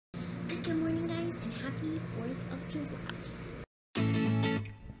Good morning, guys, and happy 4th of July.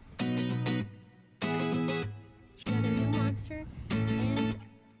 Another new monster, and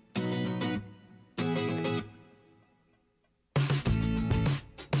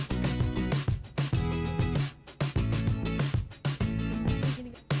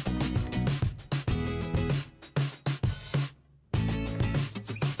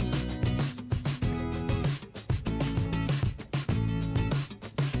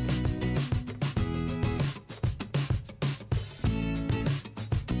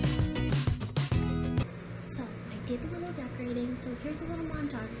did a little decorating, so here's a little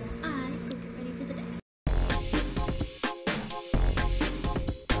montage while I go get ready for the day.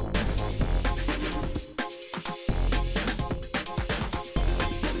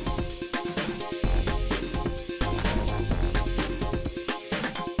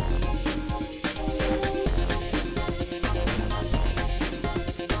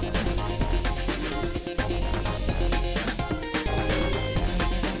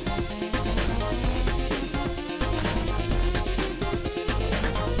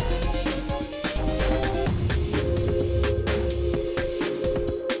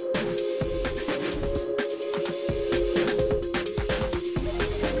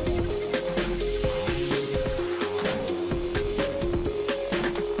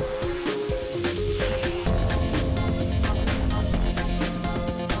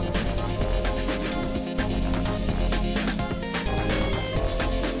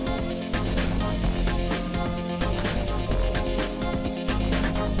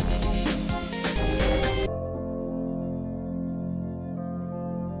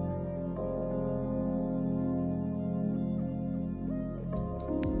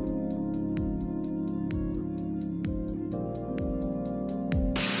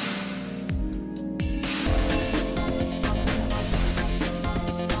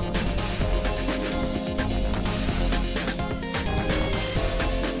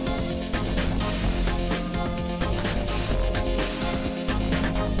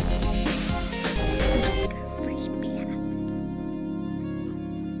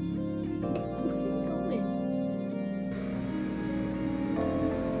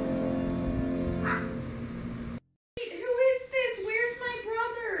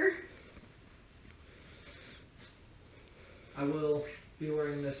 I will be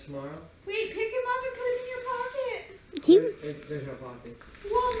wearing this tomorrow. Wait, pick him up and put him in your pocket. There's no pockets.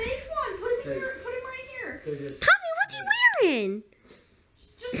 Well, make one. Put him right here. Tommy, what's he wearing?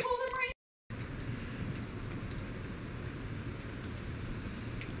 Just hold him right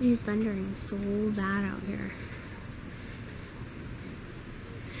It is thundering so bad out here.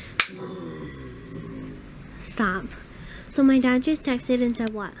 Stop. So my dad just texted and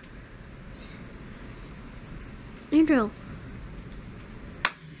said what? Andrew.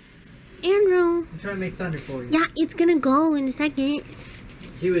 Andrew. I'm trying to make thunder for you. Yeah, it's gonna go in a second.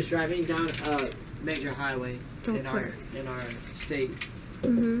 He was driving down a major highway in our state,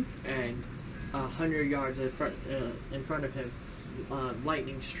 Mm-hmm. and 100 yards in front of him,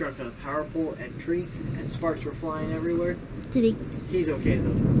 lightning struck a power pole and tree, and sparks were flying everywhere. Did he? He's okay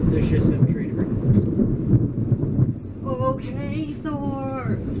though. There's just some tree debris. Okay,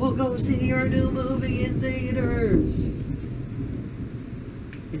 Thor. We'll go see your new movie in theaters.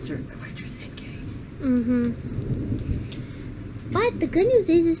 Insert Avengers Endgame. Mm-hmm. But the good news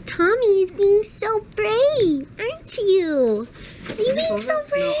is Tommy is being so brave, aren't you? Are you being so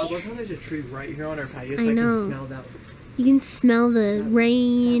brave? I love how there's a tree right here on our patio, so I I know. can smell that. You can smell the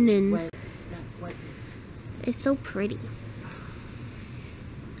rain and that wetness. it's so pretty.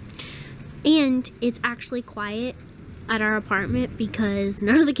 And it's actually quiet at our apartment because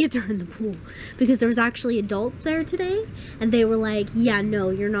none of the kids are in the pool, because there was actually adults there today and they were like, yeah, no,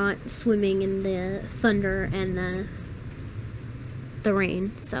 you're not swimming in the thunder and the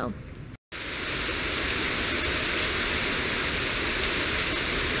rain. So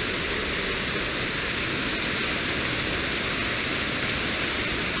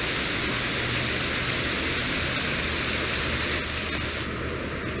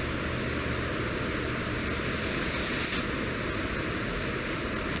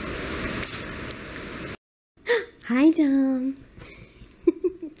hi, Dom.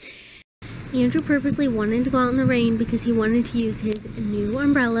 Andrew purposely wanted to go out in the rain because he wanted to use his new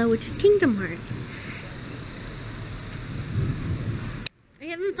umbrella, which is Kingdom Hearts. Are you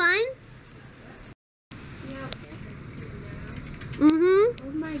having fun? See how Mm-hmm.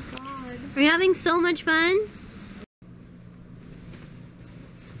 Oh my god. Are you having so much fun?